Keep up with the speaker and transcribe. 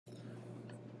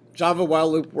Java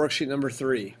while loop worksheet number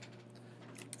 3.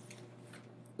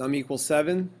 Num equals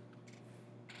 7.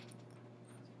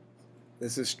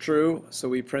 This is true, so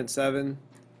we print 7.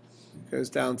 It goes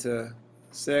down to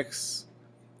 6.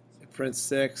 It prints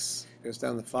 6. Goes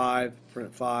down to 5.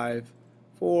 Print 5.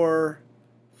 4.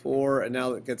 4. And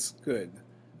now it gets good.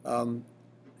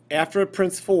 After it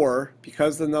prints 4,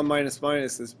 because the num minus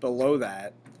minus is below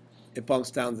that, it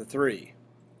bumps down to 3.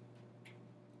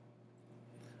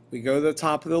 We go to the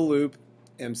top of the loop,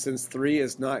 and since 3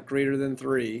 is not greater than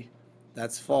 3,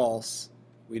 that's false.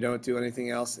 We don't do anything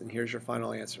else, and here's your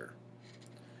final answer.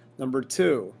 Number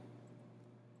 2,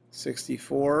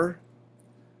 64,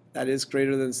 that is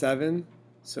greater than 7,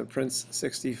 so it prints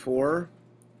 64.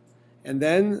 And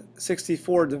then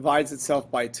 64 divides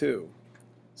itself by 2,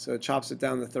 so it chops it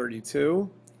down to 32.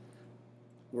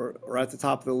 We're at the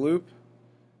top of the loop.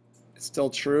 It's still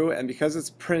true, and because it's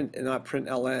print and not print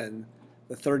ln,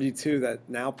 the 32 that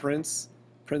now prints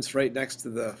right next to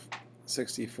the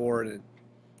 64, and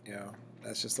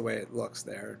that's just the way it looks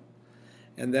there.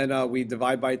 And then we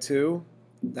divide by 2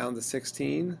 down to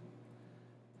 16.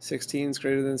 16 is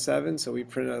greater than 7, so we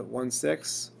print a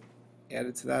 1/6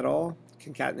 added to that all,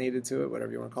 concatenated to it,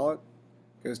 whatever you want to call it.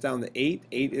 Goes down to 8.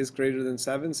 8 is greater than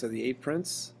 7, so the 8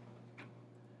 prints.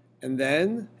 And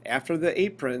then after the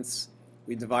 8 prints,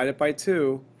 we divide it by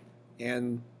 2,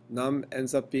 and num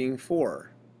ends up being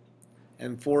 4.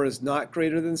 And 4 is not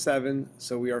greater than 7,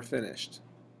 so we are finished.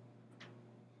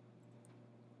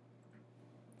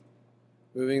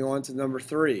 Moving on to number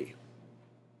 3.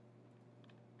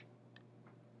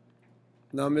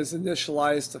 Num is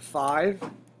initialized to 5,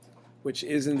 which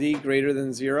is indeed greater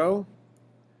than 0.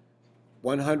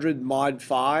 100 mod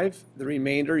 5, the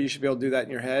remainder, you should be able to do that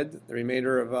in your head. The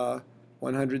remainder of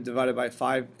 100 divided by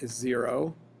 5 is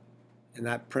 0, and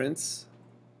that prints.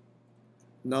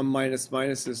 Num minus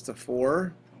minus is to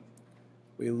 4.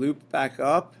 We loop back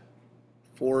up.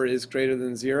 4 is greater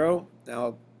than 0.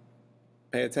 Now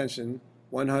pay attention.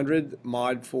 100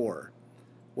 mod 4.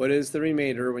 What is the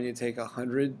remainder when you take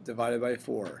 100 divided by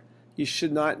 4? You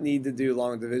should not need to do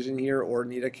long division here or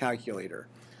need a calculator.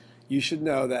 You should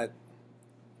know that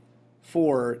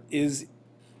 4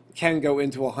 can go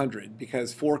into 100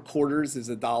 because 4 quarters is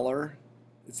 $1.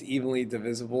 It's evenly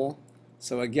divisible.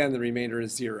 So again, the remainder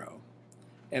is 0.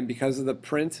 And because of the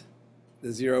print,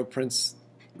 the 0 prints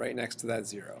right next to that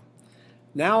 0.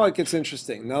 Now it gets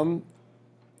interesting. Num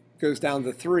goes down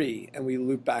to 3, and we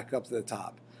loop back up to the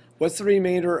top. What's the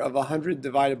remainder of 100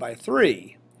 divided by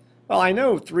 3? Well, I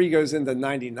know 3 goes into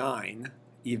 99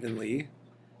 evenly,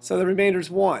 so the remainder is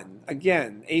 1.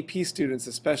 Again, AP students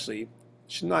especially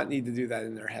should not need to do that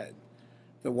in their head.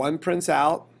 The 1 prints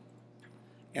out,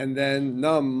 and then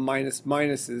num minus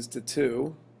minuses to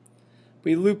 2.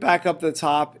 We loop back up to the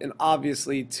top, and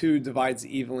obviously 2 divides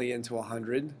evenly into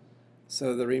 100.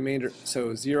 So the remainder,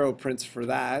 so 0 prints for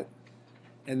that,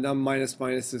 and num minus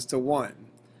minuses to 1.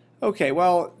 Okay,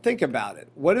 well, think about it.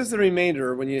 What is the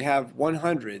remainder when you have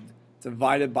 100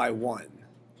 divided by 1?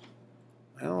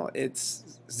 Well,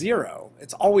 it's 0.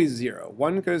 It's always 0.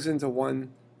 1 goes into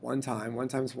 1 one time. 1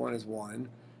 times 1 is 1.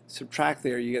 Subtract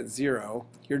there, you get 0.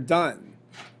 You're done.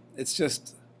 It's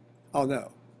just, oh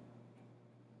no.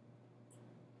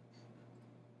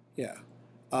 Yeah,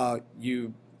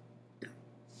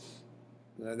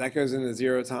 that goes into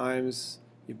 0 times.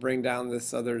 You bring down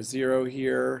this other 0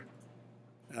 here.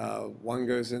 1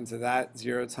 goes into that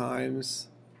 0 times.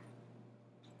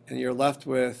 And you're left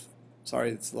with,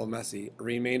 sorry, it's a little messy, a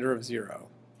remainder of 0.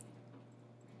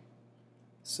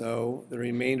 So the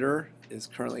remainder is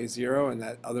currently 0, and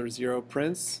that other 0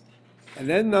 prints. And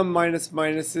then num minus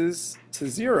minuses to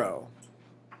 0.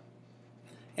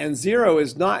 And 0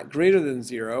 is not greater than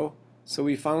 0, so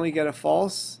we finally get a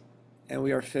false, and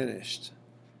we are finished.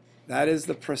 That is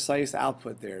the precise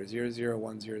output there, 0, 0,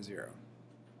 1, 0, 0.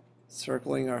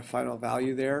 Circling our final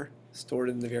value there, stored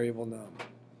in the variable num.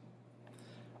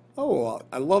 Oh,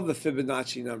 I love the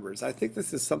Fibonacci numbers. I think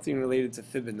this is something related to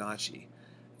Fibonacci.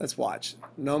 Let's watch.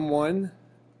 Num1,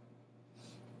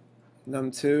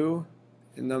 num2,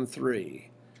 and num3.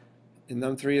 And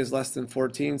num3 is less than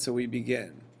 14, so we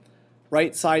begin.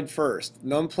 Right side first.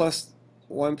 Num plus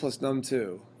 1 plus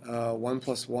num2. 1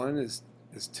 plus 1 is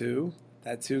 2.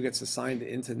 That 2 gets assigned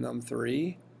into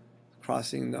num3,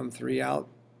 crossing num3 out,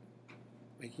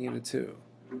 making it a 2.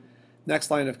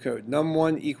 Next line of code.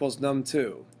 Num1 equals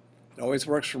num2. It always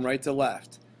works from right to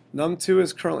left. Num2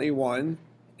 is currently 1,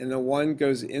 and the 1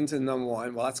 goes into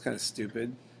num1. Well, that's kind of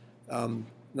stupid.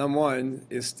 Num1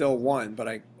 is still 1,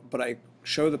 but I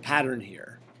show the pattern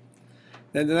here.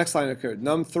 Then the next line of code,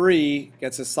 num3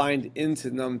 gets assigned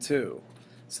into num2.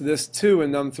 So this 2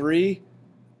 in num3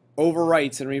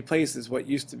 overwrites and replaces what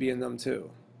used to be in num2.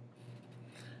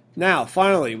 Now,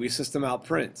 finally, we system out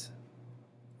print.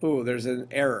 Ooh, there's an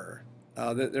error.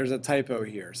 There's a typo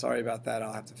here. Sorry about that.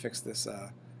 I'll have to fix this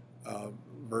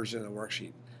version of the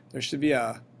worksheet. There should be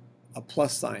a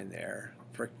plus sign there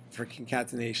for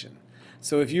concatenation.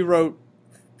 So if you wrote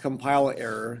compile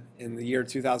error in the year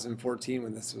 2014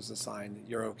 when this was assigned,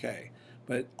 you're okay.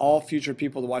 But all future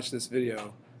people to watch this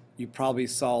video, you probably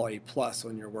saw a plus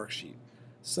on your worksheet.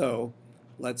 So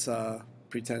let's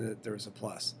pretend that there was a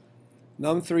plus.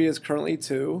 Num3 is currently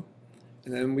 2,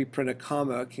 and then we print a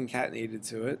comma concatenated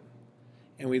to it,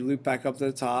 and we loop back up to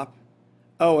the top.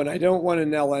 Oh, and I don't want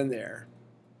an ln there.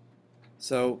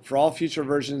 So for all future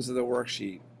versions of the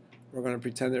worksheet, we're going to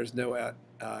pretend there's no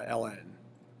ln.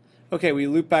 Okay, we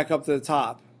loop back up to the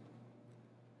top.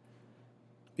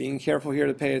 Being careful here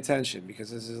to pay attention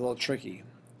because this is a little tricky.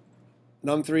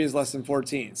 Num3 is less than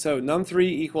 14. So num3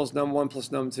 equals num1 plus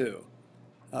num2.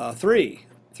 3.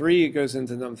 3 goes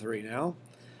into num3 now.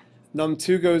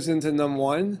 Num2 goes into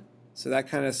num1, so that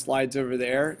kind of slides over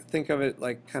there. Think of it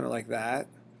like kind of like that.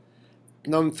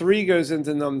 Num3 goes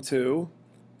into num2.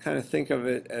 Kind of think of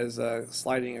it as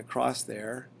sliding across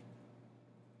there.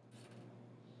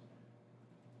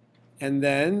 And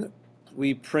then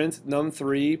we print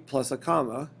num3 plus a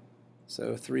comma.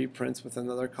 So 3 prints with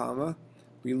another comma.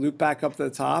 We loop back up to the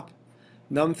top.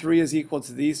 Num3 is equal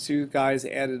to these two guys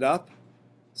added up.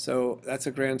 So that's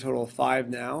a grand total of 5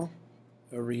 now.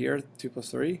 Over here, 2 plus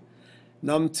 3.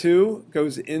 Num2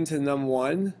 goes into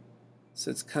num1. So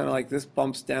it's kind of like this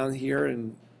bumps down here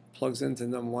and plugs into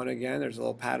num1 again. There's a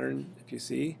little pattern if you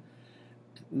see.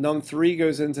 Num3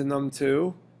 goes into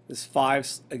num2. This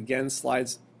 5 again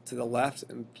slides to the left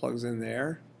and plugs in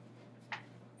there.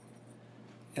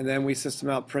 And then we system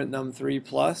out print num3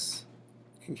 plus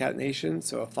concatenation.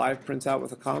 So a 5 prints out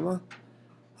with a comma.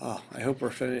 Oh, I hope we're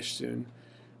finished soon.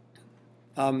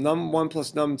 Num1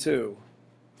 plus num2.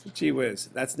 Gee whiz,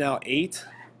 that's now 8.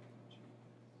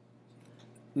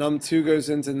 Num2 goes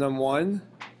into num1.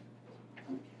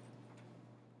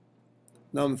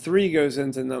 Num3 goes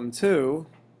into num2.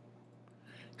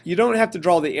 You don't have to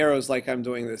draw the arrows like I'm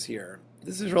doing this here.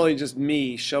 This is really just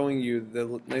me showing you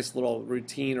the nice little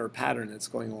routine or pattern that's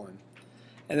going on.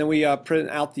 And then we print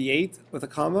out the 8 with a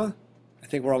comma. I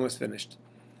think we're almost finished.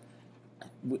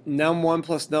 Num1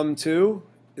 plus num2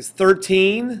 is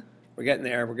 13. We're getting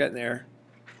there. We're getting there.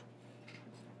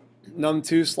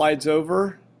 Num2 slides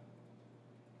over.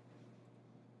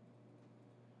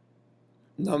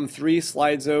 Num3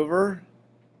 slides over.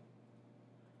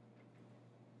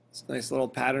 It's a nice little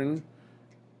pattern.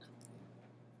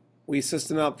 We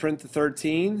system out print the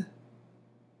 13.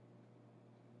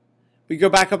 We go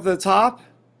back up to the top.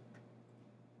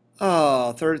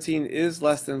 Oh, 13 is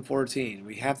less than 14.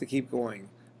 We have to keep going.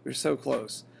 We're so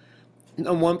close.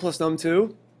 Num1 plus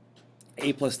num2.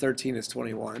 8 plus 13 is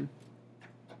 21.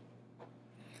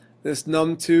 This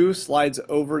num2 slides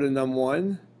over to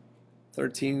num1.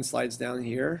 13 slides down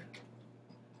here.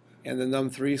 And the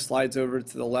num3 slides over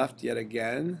to the left yet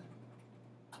again.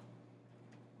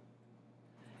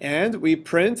 And we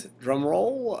print, drum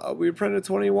roll, we print a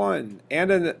 21.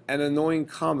 And an annoying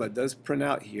comma does print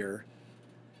out here.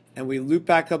 And we loop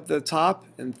back up to the top.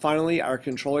 And finally, our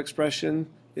control expression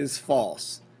is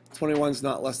false. 21 is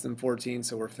not less than 14,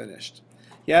 so we're finished.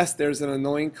 Yes, there's an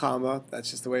annoying comma. That's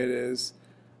just the way it is.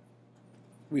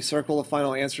 We circle the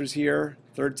final answers here.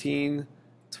 13,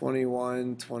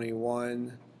 21,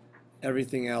 21.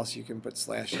 Everything else you can put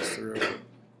slashes through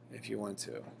if you want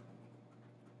to.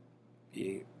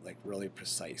 Be like really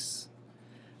precise.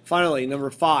 Finally, number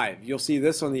 5. You'll see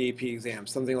this on the AP exam.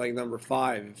 Something like number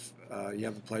 5 if you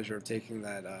have the pleasure of taking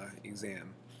that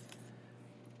exam.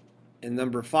 In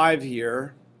number 5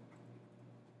 here,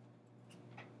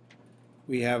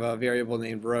 we have a variable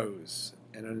named rows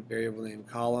and a variable named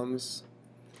columns.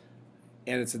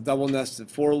 And it's a double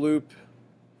nested for loop.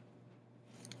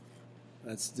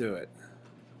 Let's do it.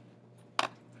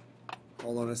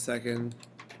 Hold on a second.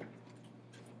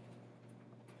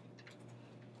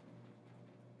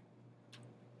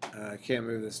 I can't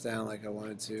move this down like I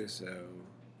wanted to, so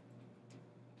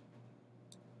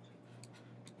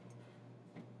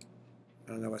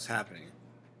I don't know what's happening.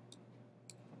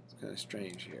 It's kind of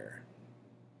strange here.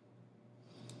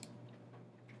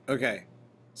 Okay,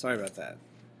 sorry about that.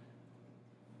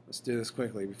 Let's do this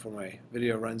quickly before my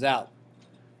video runs out.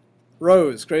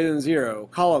 Rows greater than 0,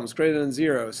 columns greater than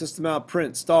 0, system out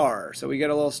print star. So we get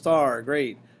a little star,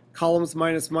 great. Columns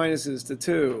minus minuses to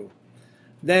 2.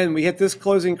 Then we hit this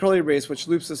closing curly brace, which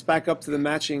loops us back up to the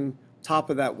matching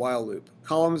top of that while loop.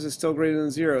 Columns is still greater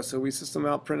than 0, so we system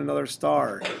out print another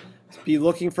star. Be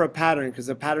looking for a pattern because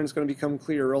the pattern is going to become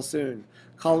clear real soon.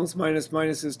 Columns minus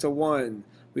minuses to 1.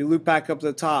 We loop back up to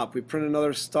the top. We print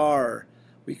another star.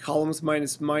 We columns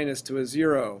minus minus to a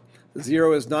 0. The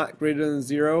 0 is not greater than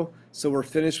 0, so we're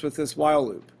finished with this while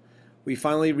loop. We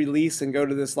finally release and go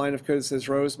to this line of code that says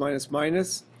rows minus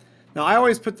minus. Now I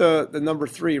always put the number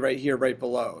 3 right here, right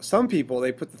below. Some people,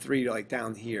 they put the 3 like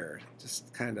down here.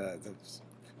 Just kind of,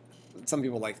 some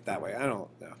people like it that way. I don't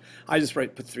know. I just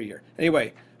put 3 here.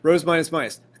 Anyway, rows minus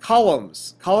minus.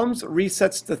 Columns. Columns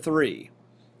resets to 3.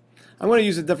 I'm going to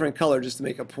use a different color just to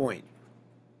make a point.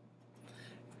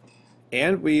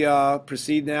 And we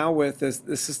proceed now with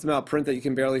this system out print that you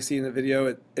can barely see in the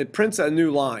video. It prints a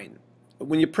new line.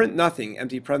 When you print nothing,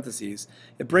 empty parentheses,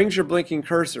 it brings your blinking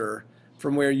cursor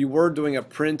from where you were doing a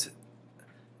print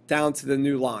down to the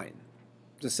new line.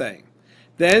 Just saying.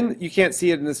 Then you can't see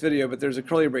it in this video, but there's a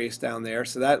curly brace down there,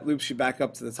 so that loops you back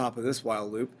up to the top of this while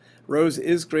loop. Rows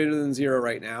is greater than 0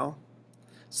 right now.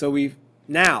 So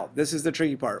now, this is the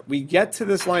tricky part. We get to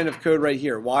this line of code right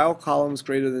here, while columns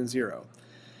greater than 0.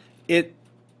 It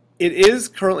is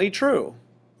currently true.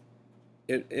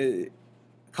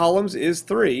 Columns is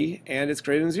 3, and it's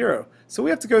greater than 0. So we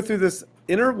have to go through this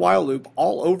inner while loop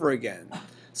all over again.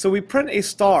 So we print a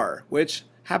star, which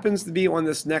happens to be on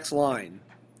this next line,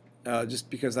 just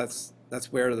because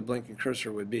that's where the blinking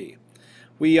cursor would be.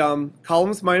 We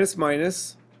columns minus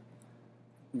minus.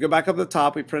 Go back up to the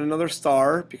top. We print another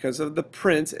star because of the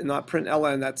print and not print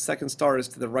ln. That second star is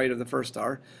to the right of the first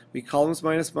star. We columns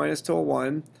minus minus to a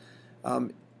 1.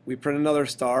 We print another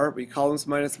star. We columns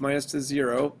minus minus to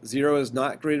 0. 0 is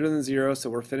not greater than 0, so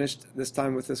we're finished this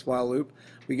time with this while loop.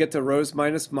 We get to rows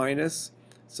minus minus.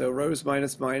 So rows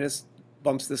minus minus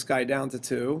bumps this guy down to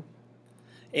 2.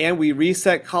 And we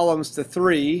reset columns to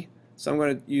 3. So I'm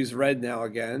going to use red now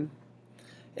again.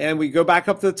 And we go back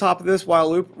up to the top of this while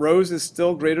loop. Rows is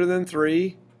still greater than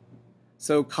 3.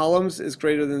 So columns is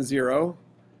greater than 0.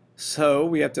 So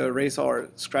we have to erase all our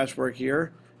scratch work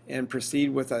here and proceed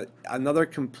with another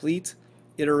complete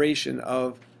iteration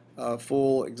of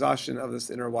full exhaustion of this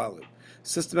inner while loop.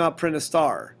 System out print a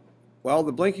star. Well,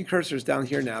 the blinking cursor is down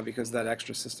here now because of that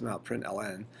extra system out print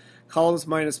ln. Columns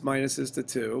minus minuses to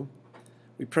 2.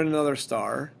 We print another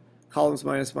star. Columns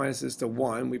minus minuses to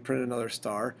 1. We print another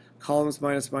star. Columns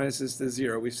minus minuses to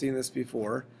 0. We've seen this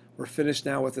before. We're finished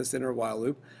now with this inner while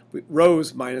loop.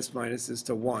 Rows minus minuses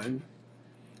to 1.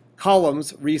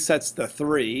 Columns resets to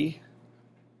 3.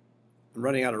 I'm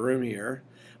running out of room here.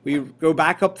 We go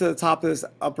back up to the top of this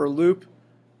upper loop,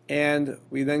 and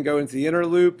we then go into the inner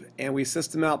loop, and we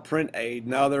system out print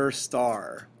another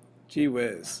star. Gee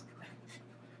whiz.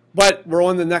 But we're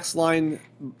on the next line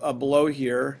below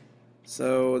here,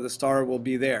 so the star will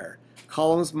be there.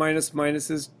 Columns minus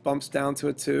minuses bumps down to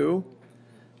a 2.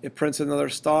 It prints another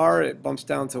star. It bumps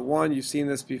down to 1. You've seen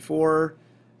this before.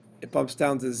 It bumps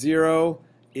down to 0.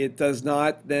 It does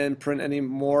not then print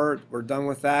anymore. We're done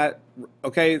with that.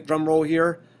 Okay, drum roll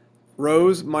here.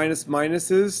 Rows minus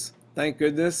minuses, thank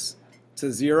goodness,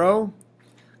 to 0.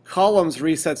 Columns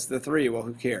resets to 3. Well,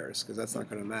 who cares? Because that's not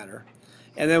going to matter.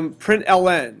 And then print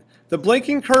ln. The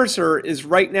blinking cursor is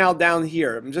right now down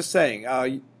here. I'm just saying,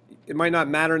 it might not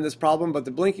matter in this problem, but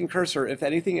the blinking cursor, if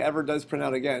anything ever does print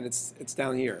out again, it's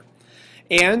down here.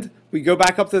 And we go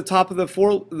back up to the top of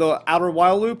the outer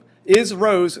while loop. Is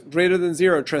rows greater than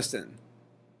 0, Tristan?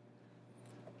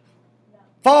 No.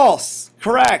 False.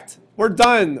 Correct. We're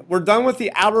done. We're done with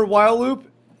the outer while loop,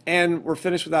 and we're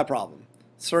finished with that problem.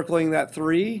 Circling that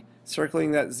 3,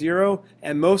 circling that 0,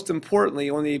 and most importantly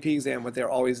on the AP exam, what they're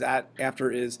always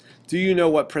after is, do you know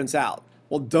what prints out?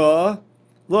 Well, duh.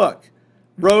 Look,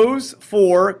 rows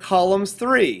 4, columns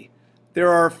 3. There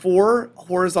are 4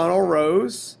 horizontal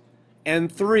rows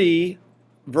and 3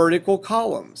 vertical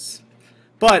columns.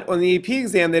 But on the AP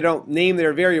exam, they don't name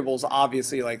their variables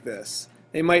obviously like this.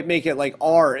 They might make it like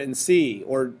R and C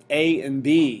or A and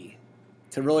B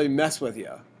to really mess with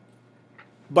you.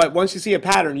 But once you see a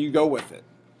pattern, you go with it.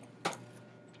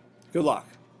 Good luck.